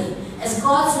emissary, as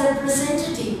God's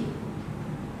representative.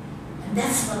 And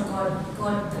that's what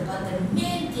but the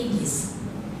main thing is,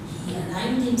 he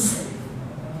aligned himself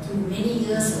through many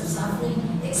years of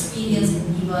suffering, experience,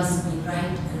 and he was in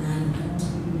right alignment.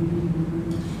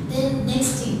 Then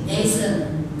next thing, there is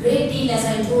a great deal, as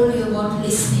I told you, about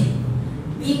listening.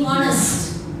 Being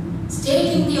honest,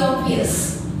 stating the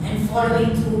obvious, and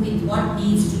following through with what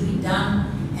needs to be done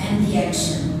and the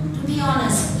action. To be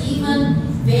honest, even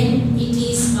when it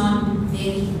is not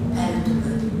very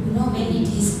palatable. You know, when it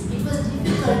was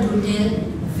difficult to tell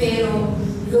Pharaoh,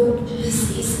 look,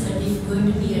 this is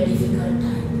going to be a difficult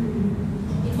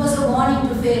time. It was a warning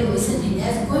to Pharaoh, isn't it?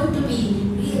 There's going to be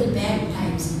real bad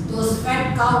times. Those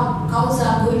fat cows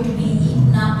are going to be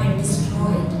eaten up and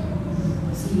destroyed.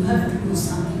 So you have to do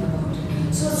something about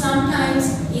it. So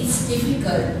sometimes it's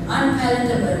difficult,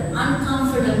 unpalatable,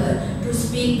 uncomfortable to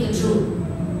speak the truth.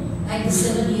 Like the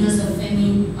 7 years of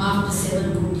famine after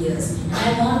 7 good years. And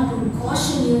I want to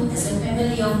caution you as a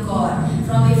family of God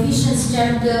from Ephesians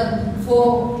chapter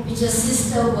 4, which a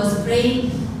sister was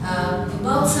praying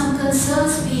about some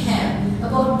concerns we have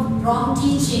about wrong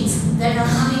teachings that are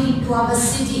coming into our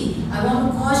city. I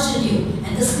want to caution you.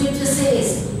 And the scripture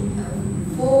says,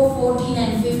 4:14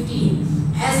 and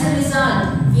 15. As a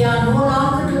result, we are no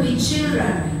longer to be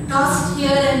children, tossed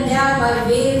here and there by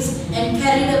waves and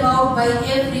carried about by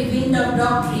every wind of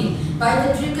doctrine, by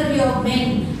the trickery of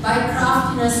men, by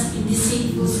craftiness in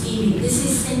deceitful scheming. This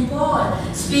is St. Paul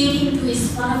speaking to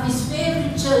one of his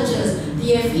favorite churches,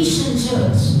 the Ephesian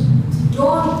church.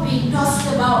 Don't be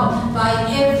tossed about by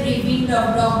every wind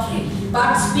of doctrine,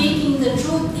 but speaking the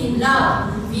truth in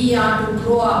love, we are to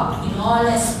grow up in all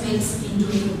aspects into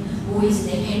Him who is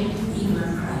the head,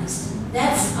 even Christ.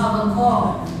 That's our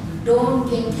call. Don't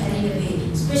get carried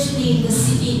away, especially in the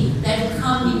city that will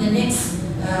come in the next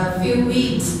few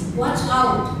weeks. Watch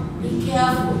out. Be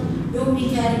careful. Don't be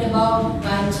carried about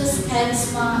by just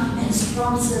charisma and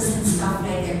promises and stuff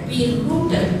like that. Be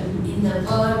rooted in the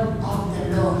word of the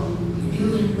Lord, and you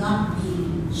will not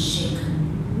be shaken.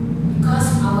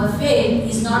 Because our faith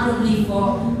is not only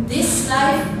for this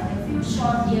life, a few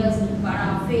short years, but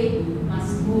our faith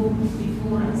must go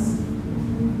before us.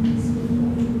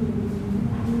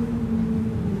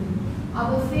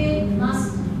 Our faith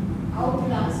must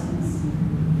outlast us.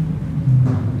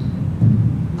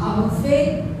 Our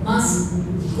faith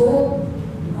must go,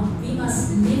 we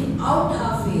must live out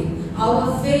our faith.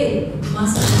 Our faith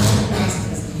must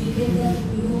outlast us. You get that?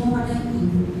 You know what I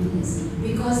mean? Yes.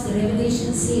 Because the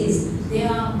Revelation says they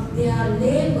are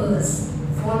laborers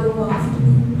follow after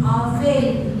them. Our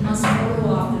faith must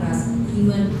follow after us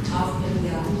even after we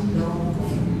are long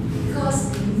gone.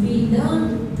 Because if we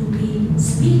learn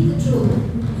speak the truth,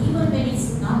 even when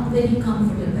it's not very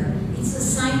comfortable, it's a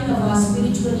sign of our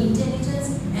spiritual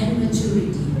intelligence and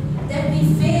maturity. That we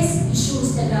face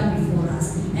issues that are before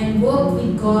us and work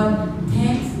with God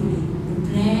thankfully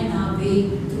to plan our way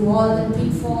through all the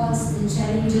pitfalls, the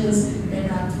challenges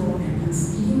that are thrown at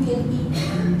us. Did you get me?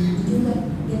 Did you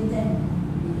get that?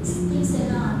 It's things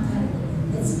that are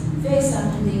unpalatable. Let's face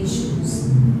up to the issues.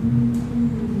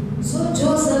 So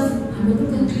Joseph, I'm going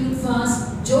to conclude fast.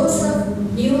 Joseph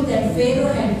knew that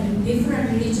Pharaoh had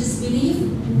different religious belief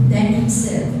than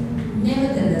himself.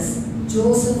 Nevertheless,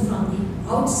 Joseph from the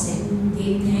outset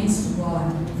gave thanks to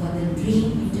God for the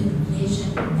dream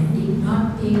interpretation and did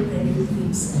not take credit to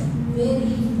himself.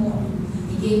 Very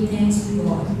important. He gave thanks to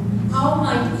God. How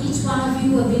might each one of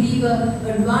you, a believer,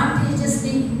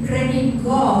 advantageously credit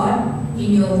God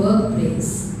in your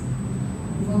workplace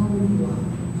for who you are?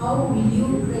 How will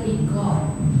you credit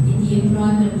God in the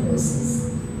employment process?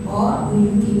 Or do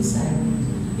you keep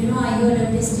silent? You know, I heard a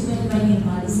testimony by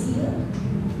Hiranthi here.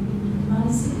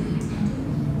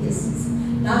 Yes.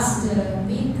 Last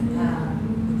week,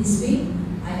 this week,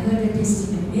 I heard a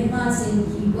testimony. Nirmal said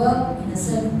he worked in a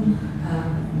certain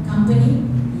company.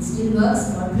 He still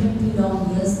works for 20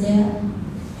 long years there.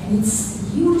 And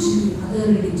it's hugely other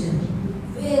religion.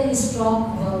 Very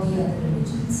strong about the other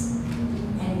religions.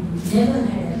 And never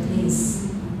had a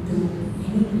place to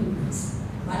any witness.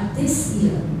 But this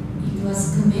year, it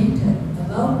was commented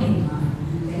about Nirmal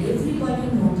that everybody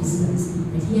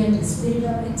notices that he had a spirit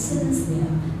of excellence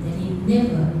there, that he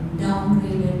never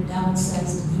downgraded,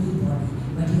 downsized anybody,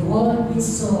 but he always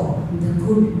saw the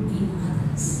good in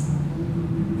others.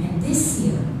 And this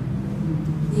year,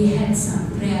 they had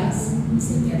some prayers. We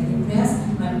say Catholic prayers,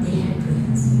 but they had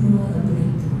prayers. You know, a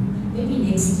breakthrough. Maybe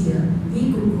next year,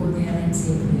 we could go there and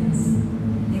say prayers.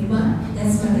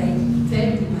 That's what I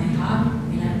felt in my heart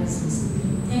when I was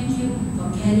listening. Thank you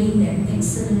for carrying that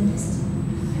excellent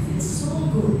testimony. I feel so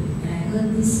good when I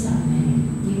heard this young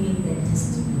man giving that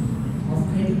testimony of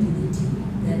credibility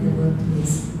that the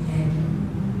workplace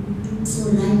had.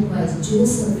 So likewise,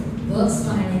 Joseph works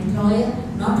for an employer,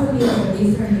 not only of a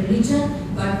different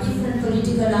religion, but different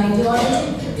political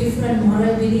ideology, different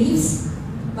moral beliefs.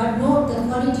 But note the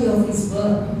quality of his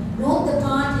work. Note the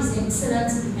part his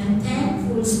excellence and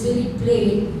thankful spirit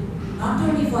played, not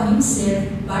only for himself,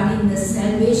 but in the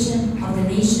salvation of the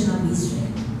nation of Israel.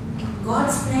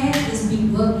 God's plan is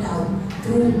being worked out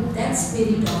through that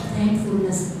spirit of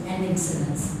thankfulness and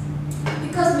excellence.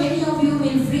 Because many of you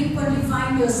will frequently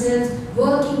find yourselves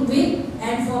working with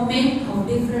and for men of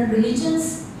different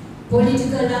religions,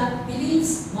 political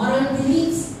beliefs, moral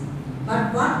beliefs.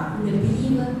 But what would a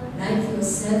believer like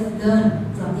yourself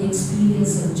learn from the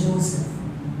experience of Joseph?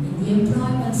 In the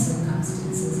employment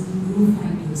circumstances you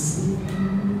find yourself.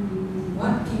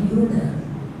 What can you learn?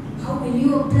 How will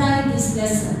you apply this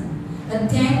lesson? A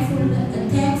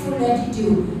thankful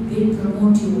attitude will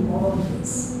promote you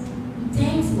always.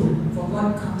 Thankful for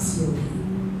what comes your way.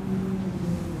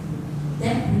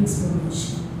 That brings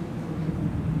promotion.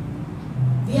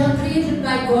 We are created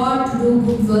by God to do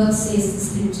good works, says the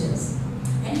scriptures.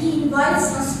 And He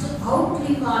invites us to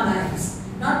outlive our lives,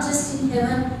 not just in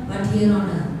heaven, but here on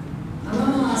earth. I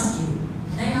want to ask you,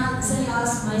 as I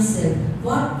ask myself,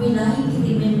 what will I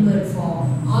be remembered for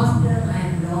after I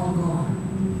am long gone?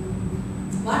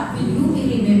 What will you be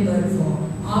remembered for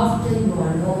after you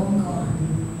are long gone?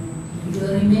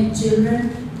 Your children,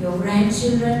 your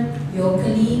grandchildren, your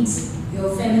colleagues,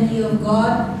 your family of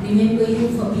God remember you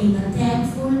for being a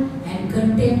thankful and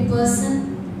content person.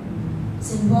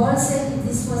 St. Paul said, if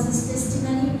this was his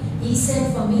testimony, he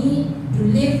said, for me to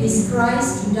live is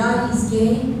Christ, to die is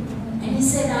gain. And he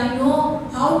said, I know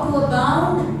how to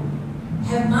abound,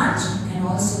 have much, and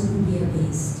also to be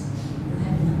abased, to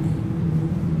have nothing.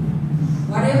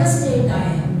 Whatever state I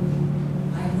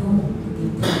am, I know to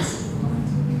give thanks to God.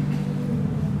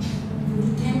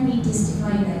 Can we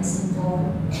testify like St. Paul?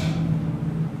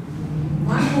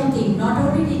 One more thing, not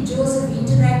only did Joseph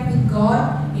interact with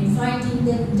God in finding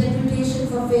the interpretation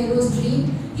for Pharaoh's dream,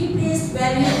 he placed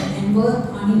value and worth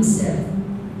on himself.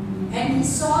 And he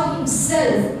saw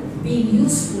himself being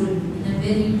useful in a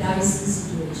very dicey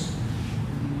situation.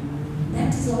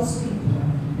 That is also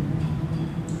important.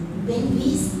 When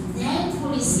we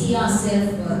thankfully see our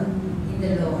self-worth in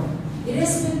the Lord,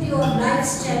 irrespective of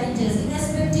life's challenges,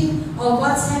 irrespective of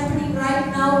what's happening right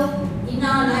now in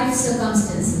our life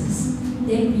circumstances,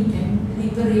 then we can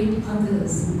liberate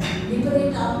others,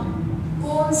 liberate our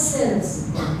own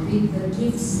selves with the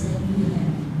gifts that we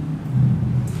have.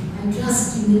 I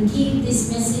trust you will keep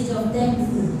this message of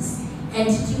thankfulness,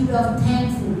 attitude of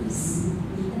thankfulness,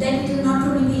 that it will not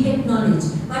only be head knowledge,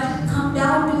 but it will come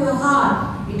down to your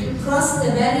heart. It will cross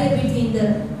the barrier between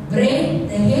the brain,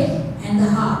 the head, and the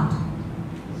heart.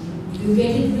 You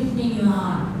get it written in your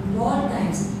heart at all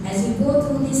times. As you go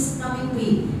through this coming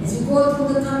week, as you go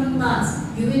through the coming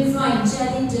months, you will find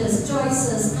challenges,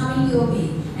 choices coming your way.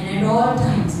 And at all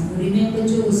times, you remember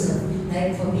Joseph,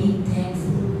 like for being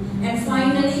thankful. And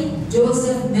finally,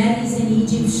 Joseph marries an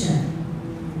Egyptian.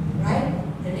 Right?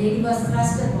 The lady was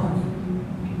thrust upon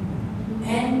him.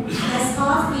 And has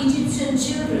half Egyptian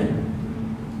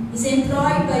children. He's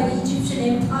employed by the Egyptian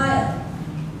empire.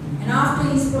 And after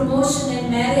his promotion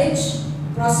and marriage,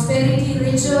 prosperity,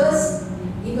 riches,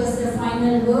 it was the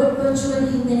final word virtually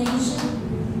in the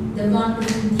nation. The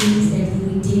wonderful thing is that he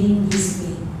retained his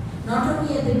faith. Not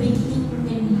only at the beginning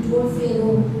when he told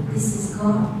Pharaoh, this is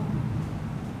God,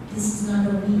 this is not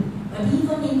of me, but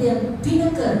even in the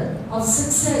pinnacle of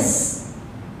success,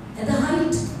 at the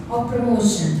height of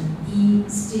promotion, he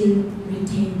still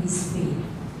retained his faith.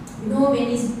 You know, when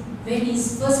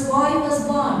his first boy was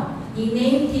born, he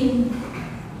named him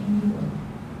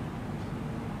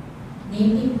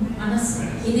Manasseh.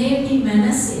 He named him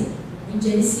Manasseh in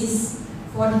Genesis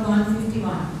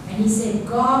 41:51. And he said,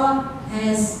 God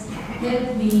has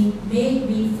helped me, made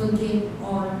me forget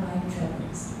all my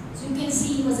troubles. So you can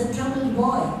see he was a troubled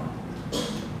boy.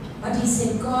 But he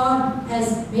said, God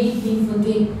has made me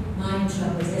forget my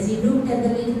troubles. As he looked at the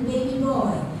little baby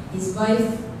boy, his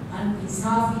wife his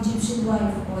half Egyptian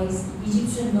wife or his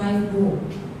Egyptian wife go.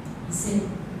 He said,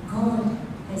 God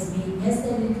has made, as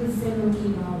the little fellow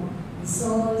came out, he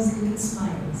saw his little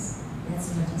smiles. That's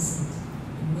what he said.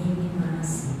 He named him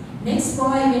Manasseh. Next boy,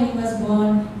 when he was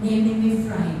born, named him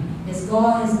Ephraim. As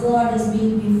God has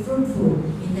made me fruitful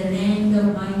in the land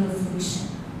of my affliction.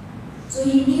 So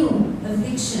he knew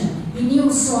affliction, he knew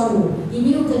sorrow, he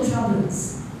knew the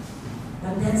troubles.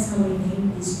 But that's how he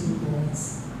named these two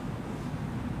boys.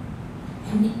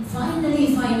 And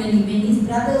finally, when his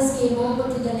brothers came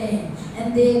over to the land,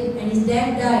 and his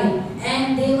dad died,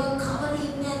 and they were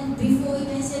covering and before him,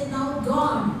 and said, now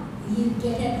God, he'll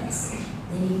get at us.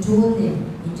 Then he told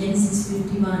them in Genesis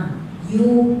 51,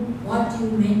 what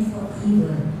you meant for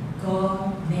evil,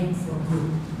 God meant for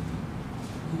good.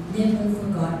 He never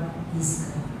forgot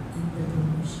his God in the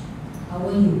promotion. How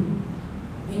are you?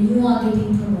 When you are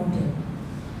getting promoted,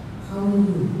 how are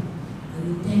you? Are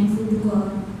you thankful to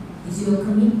God? Is your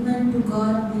commitment to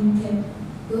God being kept?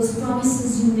 Those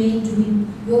promises you made to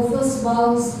Him, your first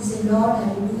vows, you say, Lord,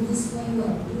 I will do this for you, I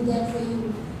will do that for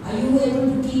you. Are you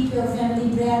able to keep your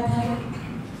family prayer time?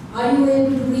 Are you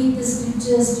able to read the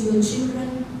scriptures to your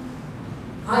children?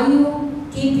 Are you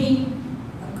keeping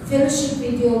a fellowship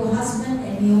with your husband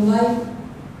and your wife?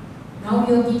 Now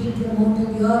you are getting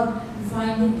promoted, you are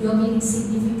finding, you are getting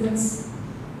significance.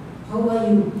 How are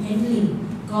you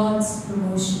handling God's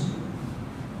promotion?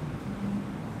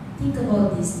 Think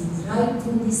about these things right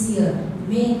through this year.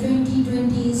 May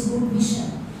 2020 is good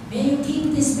vision. May you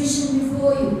keep this vision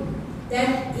before you,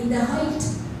 that in the height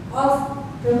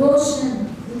of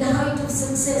promotion, in the height of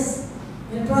success,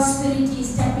 when prosperity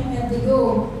is tapping at the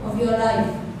door of your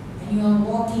life and you are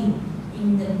walking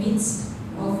in the midst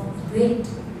of the great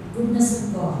goodness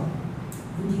of God,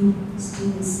 would you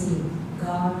still say,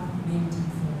 God meant it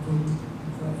for good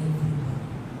for everyone?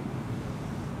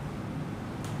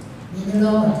 May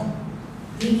the Lord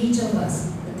give each of us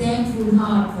a thankful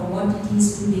heart for what it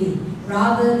is today,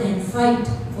 rather than fight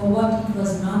for what it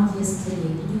was not yesterday.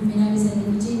 When I was at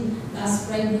the meeting last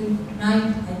Friday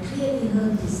night, I clearly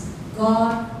heard this.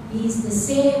 God is the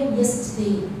same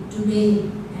yesterday, today,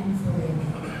 and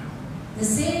forever. The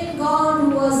same God who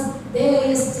was there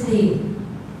yesterday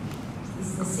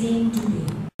is the same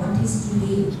today. What is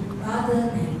today, rather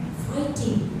than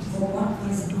fighting for what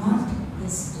was not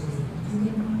yesterday.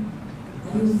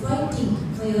 Are you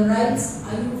fighting for your rights?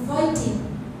 Are you fighting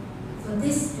for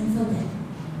this and for that?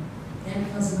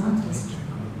 That was not yesterday.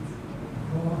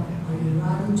 Or are you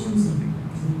rather choosing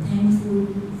to be thankful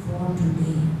for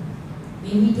today?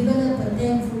 May we develop a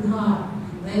thankful heart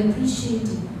by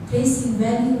appreciating, placing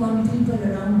value on people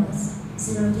around us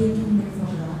instead of taking them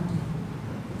for granted.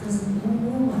 Because no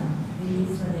one will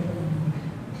live forever and ever.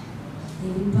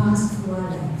 They will pass through our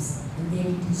lives and then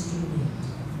it is too late.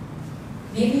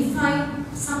 May we find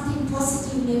something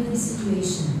positive in every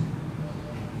situation.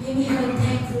 May we have a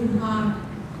thankful heart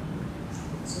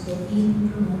so that we will be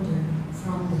promoted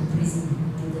from the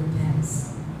prison to the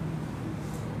palace.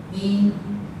 May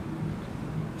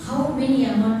how many, I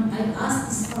ask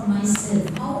this for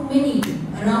myself, how many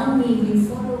around me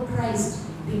will follow Christ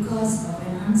because of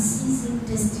an unceasing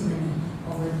testimony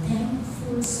of a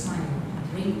thankful smile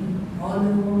written all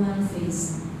over my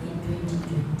face in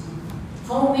 2020?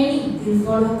 How many will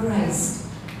follow Christ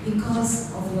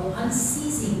because of your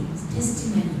unceasing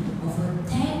testimony of a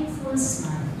thankful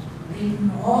smile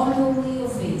written all over your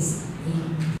face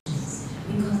in Jesus?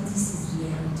 Because this is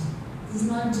reality. This is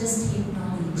not just head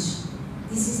knowledge.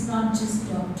 This is not just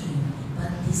doctrine,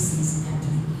 but this is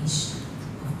application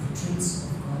of the truths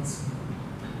of God's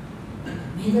word.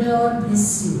 May the Lord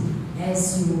bless you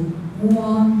as you move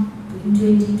on in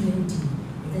 2020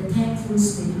 with a thankful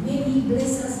spirit. May He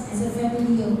bless us as a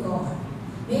family of God.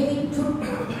 May we put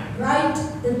right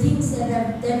the things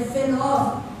that fell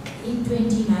off in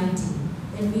 2019,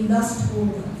 that we lost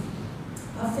hold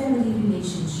of. Our family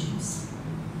relationships,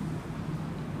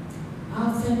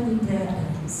 our family prayer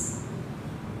times.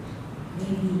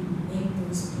 May we make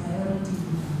those priorities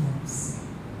in our lives.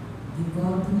 Give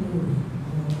God the glory.